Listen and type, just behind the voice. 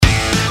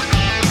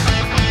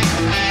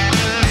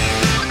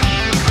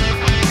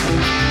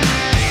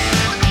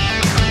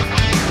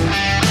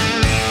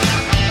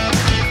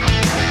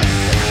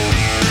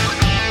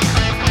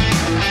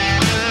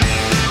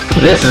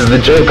This is the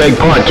JPEG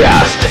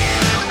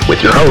Podcast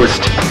with your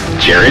host,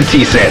 Jared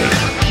Thiessen.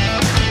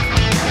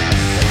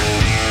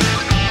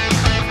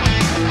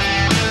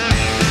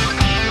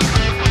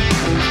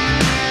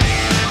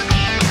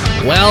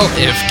 Well,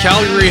 if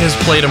Calgary has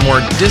played a more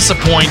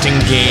disappointing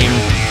game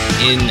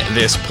in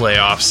this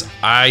playoffs,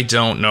 I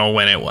don't know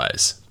when it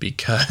was,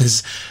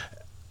 because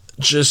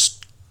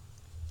just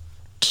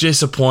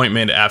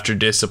disappointment after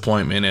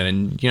disappointment,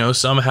 and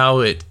somehow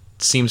it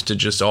seems to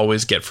just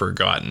always get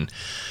forgotten.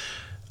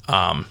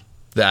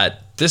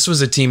 That this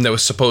was a team that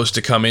was supposed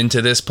to come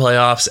into this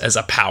playoffs as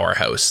a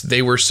powerhouse.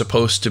 They were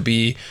supposed to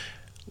be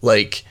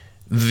like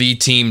the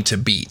team to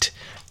beat,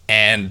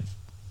 and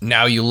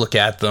now you look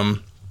at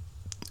them.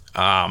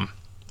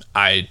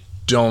 I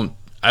don't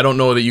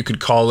know that you could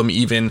call them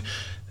even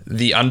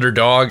the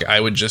underdog. I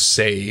would just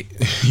say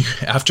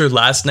after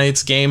last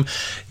night's game,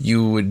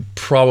 you would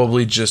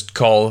probably just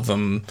call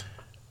them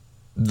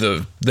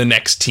the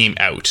next team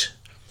out.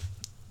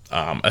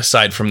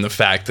 Aside from the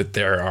fact that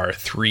there are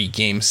 3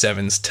 Game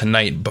 7s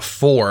tonight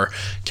before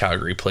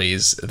Calgary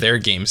plays their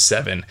Game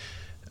 7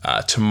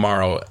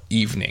 tomorrow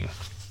evening.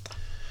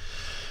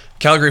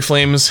 Calgary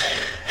Flames,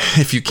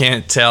 if you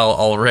can't tell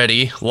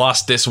already,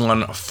 lost this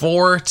one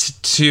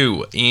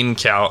 4-2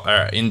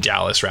 in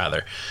Dallas,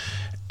 rather.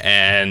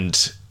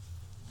 And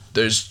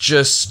there's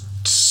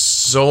just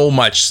so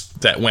much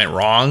that went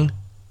wrong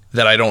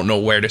that I don't know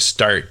where to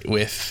start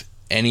with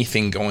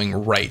anything going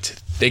right.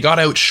 They got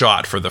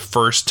outshot for the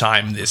first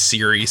time this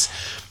series.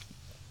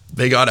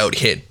 They got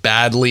out-hit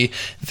badly.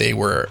 They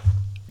were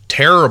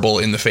terrible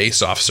in the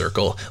face-off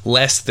circle,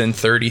 less than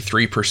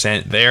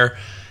 33% there.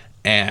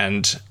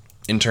 And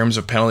in terms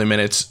of penalty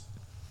minutes,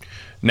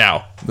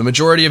 now, the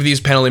majority of these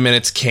penalty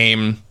minutes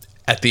came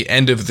at the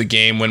end of the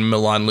game when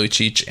Milan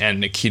Lucic and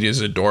Nikita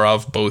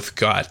Zadorov both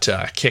got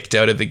kicked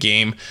out of the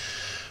game.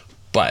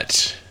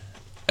 But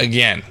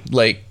again,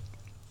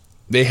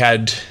 they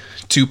had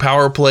 2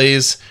 power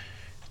plays.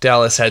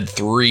 Dallas had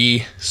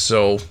 3,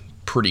 so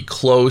pretty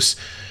close.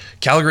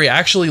 Calgary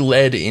actually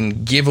led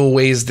in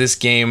giveaways this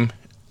game,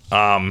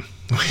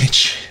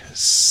 which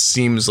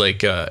seems like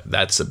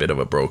that's a bit of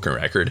a broken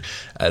record,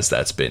 as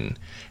that's been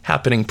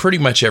happening pretty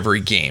much every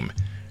game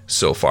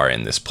so far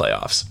in this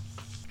playoffs.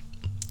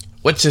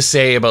 What to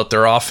say about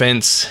their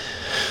offense?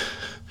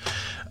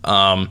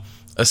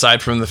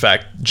 Aside from the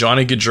fact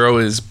Johnny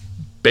Gaudreau is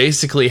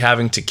basically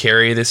having to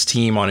carry this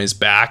team on his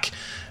back,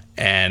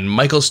 and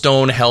Michael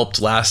Stone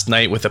helped last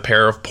night with a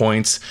pair of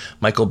points.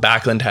 Michael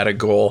Backlund had a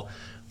goal,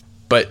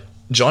 but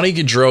Johnny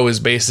Gaudreau is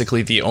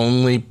basically the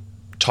only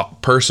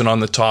top person on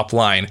the top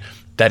line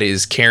that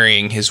is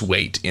carrying his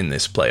weight in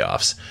this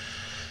playoffs.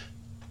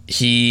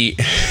 He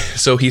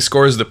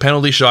scores the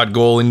penalty shot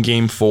goal in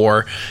Game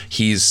 4.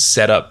 He's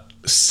set up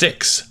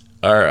 5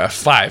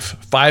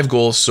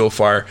 goals so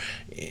far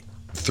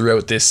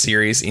throughout this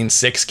series in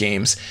 6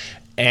 games,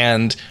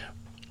 and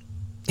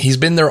he's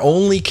been their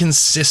only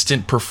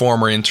consistent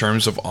performer in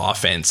terms of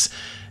offense,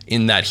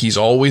 in that he's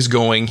always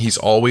going, he's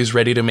always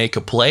ready to make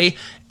a play,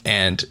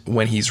 and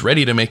when he's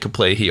ready to make a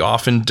play, he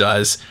often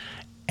does.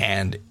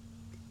 And a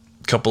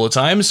couple of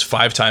times,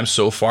 5 times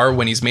so far,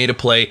 when he's made a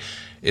play,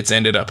 it's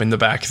ended up in the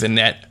back of the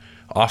net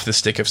off the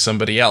stick of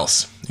somebody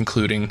else,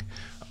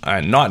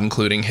 not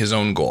including his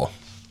own goal.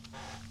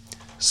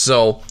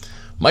 So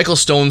Michael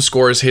Stone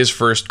scores his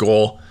first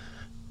goal.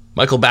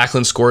 Michael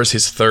Backlund scores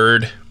his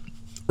third.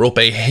 Rope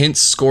Hintz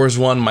scores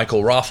 1.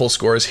 Michael Raffl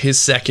scores his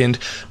second.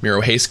 Miro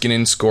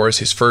Heiskanen scores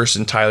his first.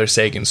 And Tyler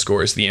Seguin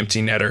scores the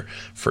empty netter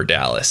for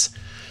Dallas.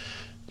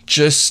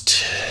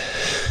 Just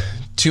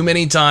too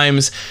many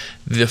times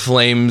the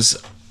Flames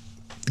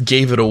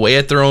gave it away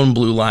at their own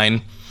blue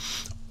line,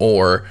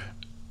 or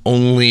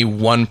only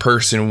one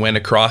person went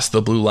across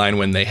the blue line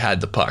when they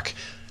had the puck.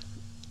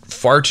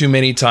 Far too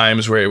many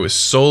times where it was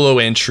solo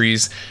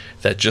entries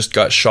that just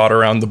got shot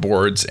around the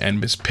boards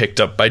and was picked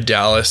up by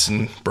Dallas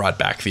and brought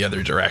back the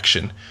other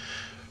direction.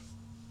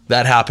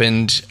 That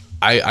happened.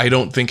 I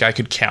don't think I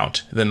could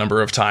count the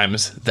number of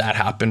times that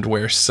happened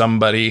where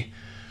somebody,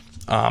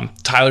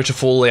 Tyler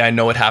Toffoli, I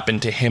know it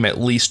happened to him at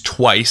least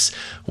twice,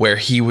 where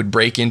he would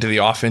break into the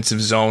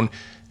offensive zone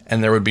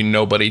and there would be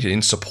nobody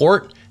in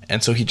support,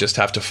 and so he'd just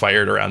have to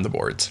fire it around the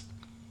boards.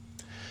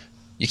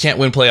 You can't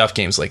win playoff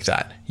games like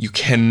that. You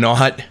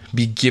cannot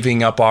be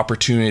giving up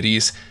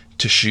opportunities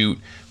to shoot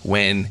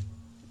when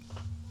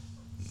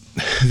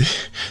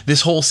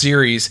this whole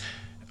series,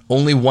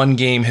 only one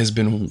game has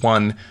been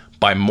won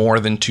by more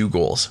than 2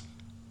 goals.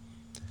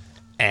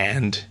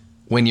 And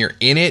when you're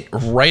in it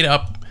right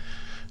up,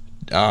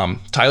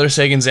 Tyler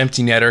Seguin's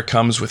empty netter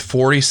comes with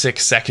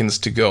 46 seconds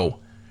to go.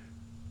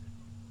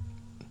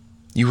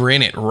 You were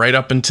in it right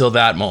up until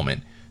that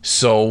moment.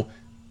 So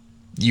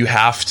you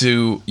have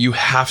to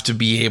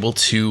be able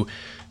to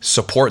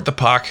support the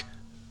puck,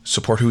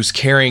 support who's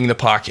carrying the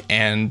puck,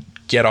 and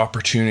get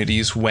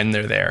opportunities when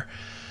they're there.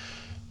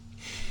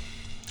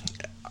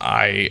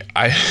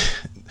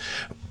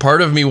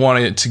 Part of me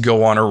wanted to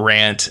go on a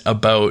rant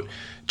about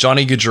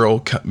Johnny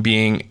Gaudreau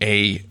being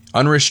a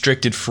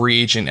unrestricted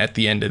free agent at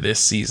the end of this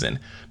season,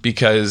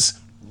 because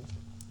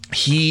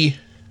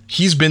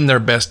he's been their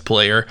best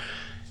player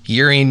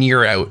year in,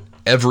 year out,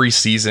 every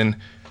season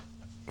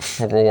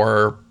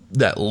for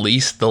at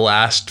least the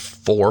last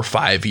 4 or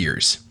 5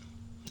 years.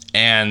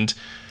 And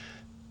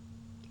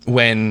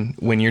when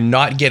you're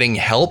not getting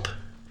help,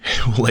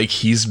 like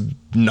he's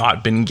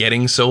not been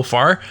getting so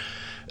far,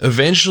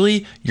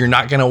 eventually you're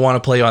not going to want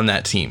to play on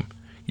that team.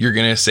 You're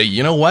going to say,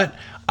 you know what?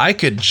 I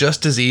could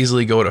just as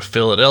easily go to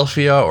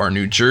Philadelphia or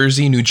New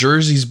Jersey. New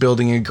Jersey's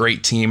building a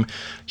great team.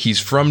 He's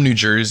from New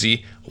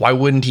Jersey. Why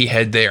wouldn't he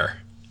head there?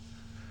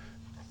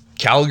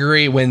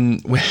 Calgary,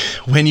 when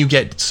you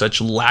get such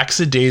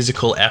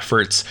lackadaisical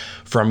efforts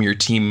from your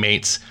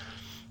teammates,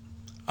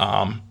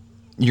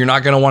 you're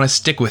not going to want to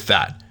stick with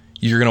that.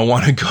 You're going to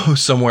want to go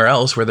somewhere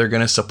else where they're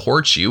going to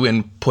support you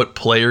and put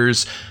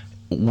players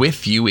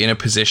with you in a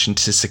position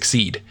to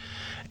succeed.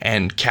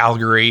 And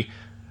Calgary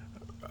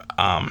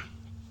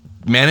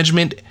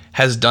management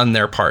has done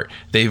their part.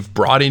 They've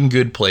brought in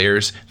good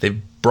players.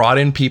 They've brought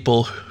in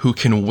people who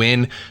can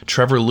win.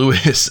 Trevor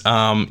Lewis,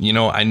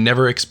 I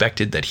never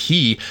expected that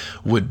he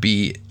would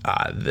be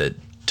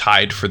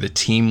tied for the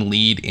team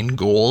lead in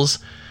goals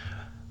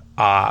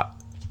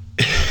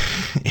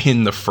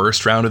in the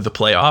first round of the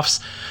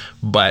playoffs,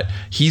 but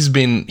he's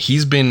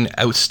been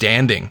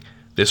outstanding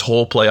this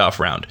whole playoff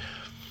round.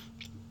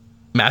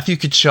 Matthew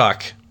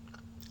Tkachuk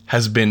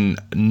has been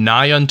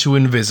nigh unto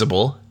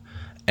invisible,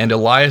 and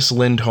Elias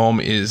Lindholm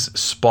is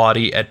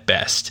spotty at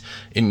best,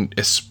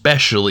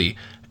 especially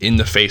in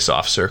the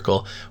face-off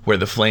circle, where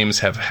the Flames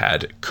have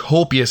had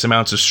copious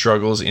amounts of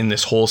struggles in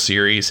this whole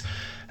series.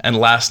 And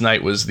last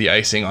night was the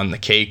icing on the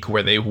cake,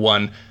 where they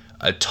won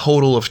a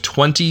total of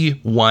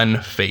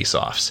 21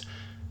 face-offs.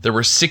 There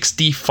were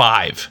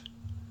 65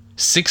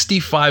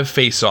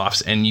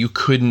 face-offs, and you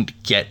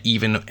couldn't get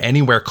even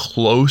anywhere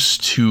close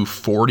to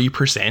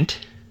 40%.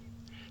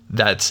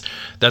 That's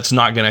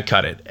not going to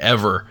cut it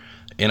ever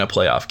in a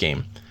playoff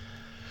game.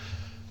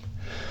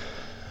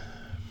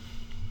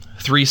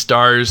 3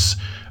 stars.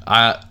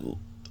 I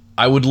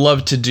would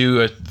love to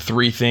do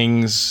 3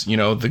 things,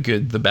 the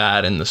good, the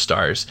bad, and the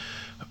stars,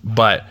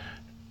 but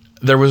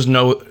there was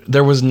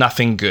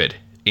nothing good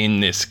in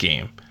this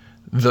game.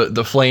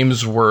 The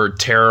Flames were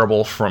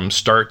terrible from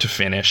start to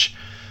finish.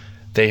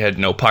 They had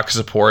no puck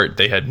support.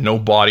 They had no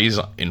bodies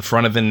in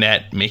front of the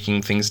net,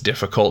 making things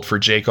difficult for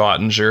Jake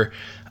Ottinger,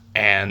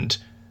 and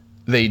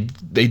they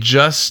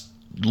just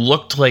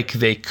looked like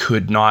they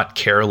could not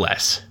care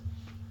less.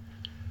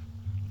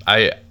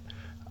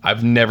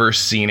 I've never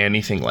seen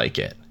anything like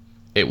it.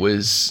 It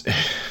was...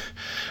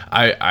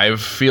 I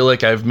feel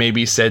like I've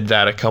maybe said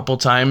that a couple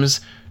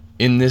times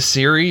in this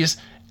series,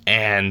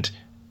 and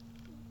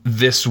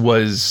it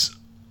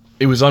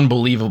was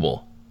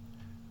unbelievable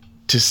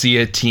to see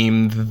a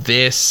team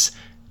this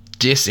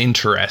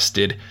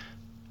disinterested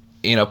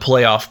in a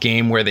playoff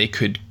game where they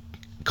could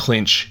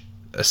clinch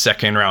a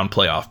second round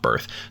playoff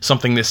berth,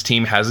 something this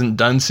team hasn't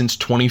done since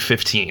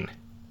 2015.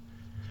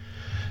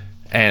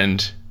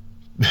 And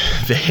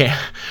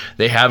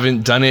they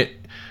haven't done it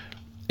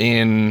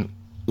in,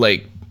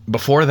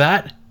 before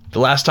that. The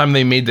last time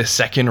they made the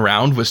second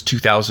round was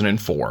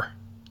 2004.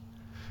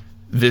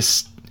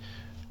 This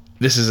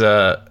is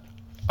a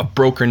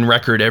broken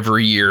record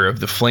every year of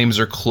the Flames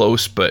are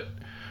close,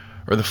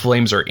 or the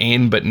Flames are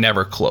in, but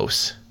never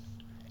close.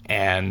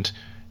 And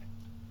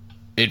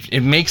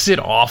it makes it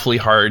awfully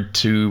hard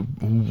to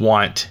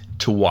want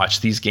to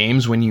watch these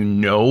games when you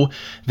know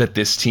that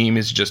this team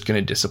is just going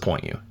to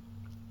disappoint you.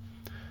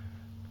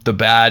 The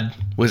bad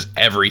was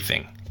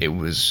everything. It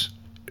was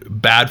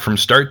bad from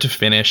start to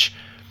finish.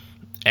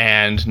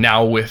 And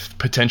now with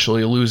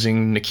potentially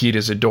losing Nikita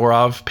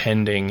Zadorov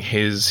pending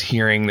his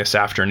hearing this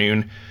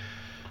afternoon,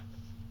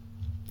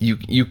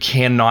 you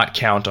cannot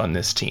count on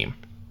this team.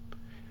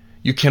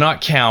 You cannot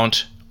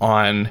count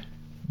on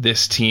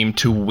this team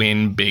to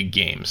win big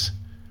games,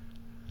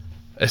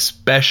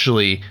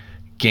 especially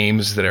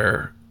games that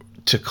are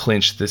to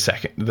clinch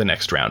the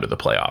next round of the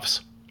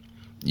playoffs.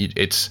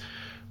 It's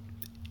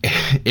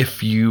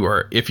if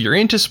you're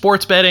into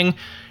sports betting,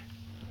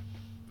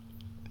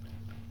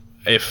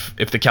 if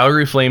the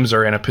Calgary Flames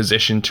are in a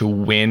position to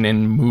win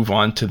and move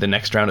on to the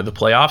next round of the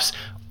playoffs,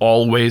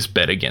 always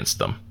bet against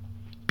them,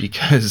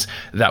 because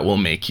that will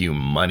make you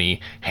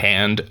money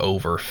hand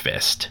over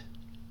fist.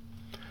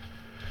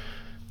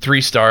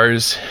 3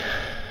 stars.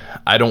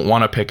 I don't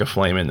want to pick a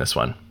Flame in this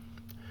one.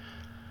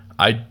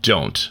 I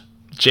don't.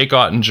 Jake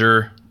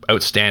Ottinger,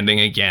 outstanding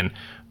again,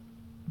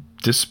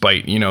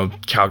 despite,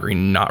 Calgary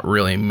not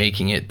really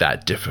making it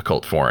that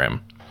difficult for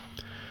him.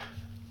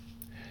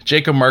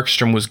 Jacob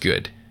Markstrom was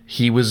good.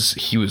 He was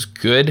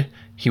good.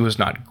 He was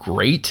not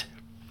great.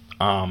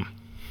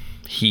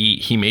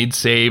 He made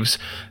saves.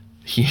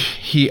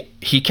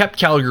 He kept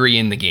Calgary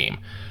in the game.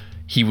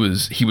 He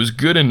was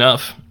good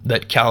enough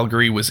that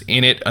Calgary was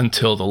in it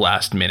until the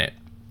last minute.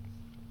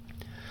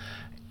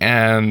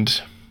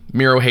 And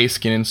Miro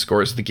Heiskanen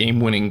scores the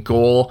game-winning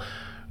goal.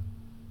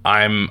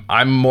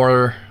 I'm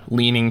more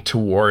leaning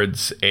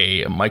towards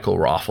a Michael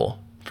Raffl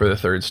for the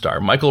 3rd star.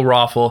 Michael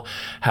Raffl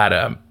had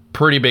a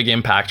pretty big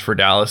impact for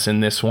Dallas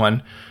in this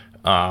one.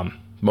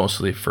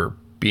 mostly for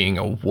being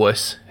a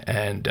wuss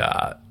and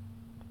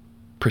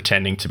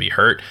pretending to be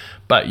hurt.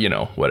 But,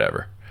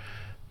 whatever.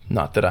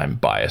 Not that I'm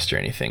biased or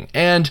anything.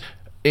 And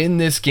in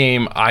this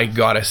game, I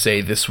gotta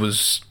say, this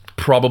was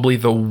probably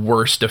the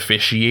worst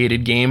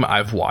officiated game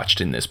I've watched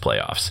in this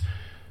playoffs.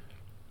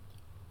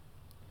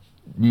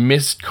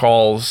 Missed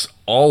calls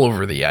all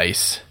over the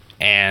ice,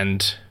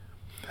 and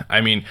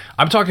I'm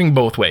talking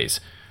both ways.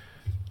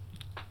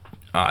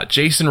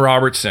 Jason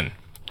Robertson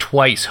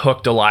twice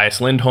hooked Elias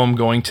Lindholm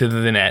going to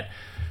the net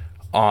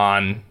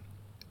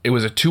it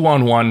was a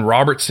 2-on-1,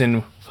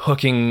 Robertson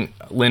hooking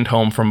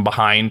Lindholm from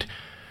behind.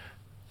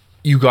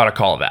 You gotta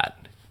call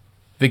that.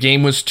 The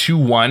game was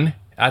 2-1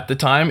 at the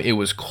time. It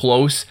was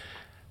close.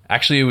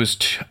 Actually, it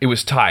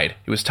was tied.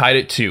 It was tied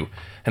at 2,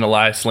 and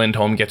Elias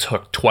Lindholm gets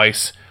hooked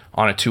twice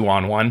on a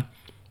 2-on-1.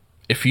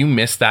 If you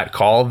miss that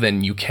call,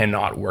 then you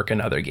cannot work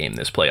another game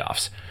this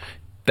playoffs.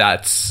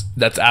 That's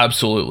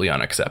absolutely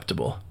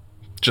unacceptable.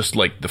 Just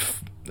like the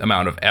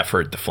amount of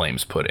effort the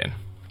Flames put in.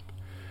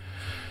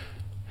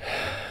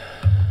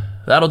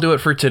 That'll do it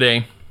for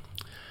today.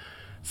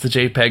 It's the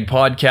JPEG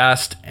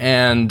podcast,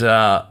 and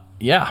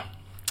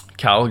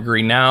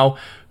Calgary now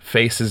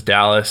faces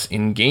Dallas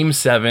in Game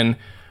 7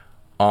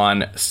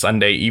 on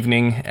Sunday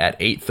evening at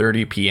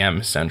 8:30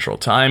 p.m. Central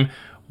Time.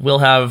 We'll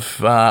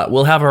have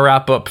a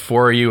wrap up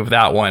for you of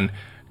that one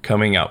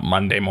coming up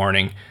Monday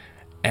morning,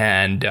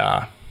 and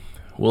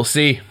we'll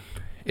see.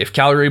 If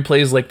Calgary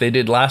plays like they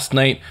did last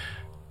night,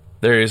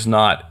 there is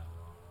not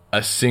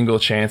a single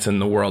chance in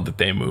the world that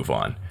they move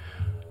on.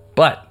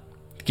 But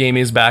the game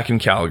is back in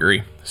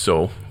Calgary,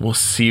 so we'll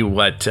see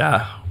what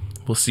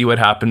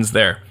happens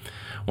there.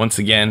 Once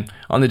again,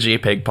 on the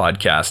JPEG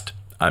podcast,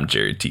 I'm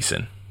Jared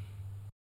Thiessen.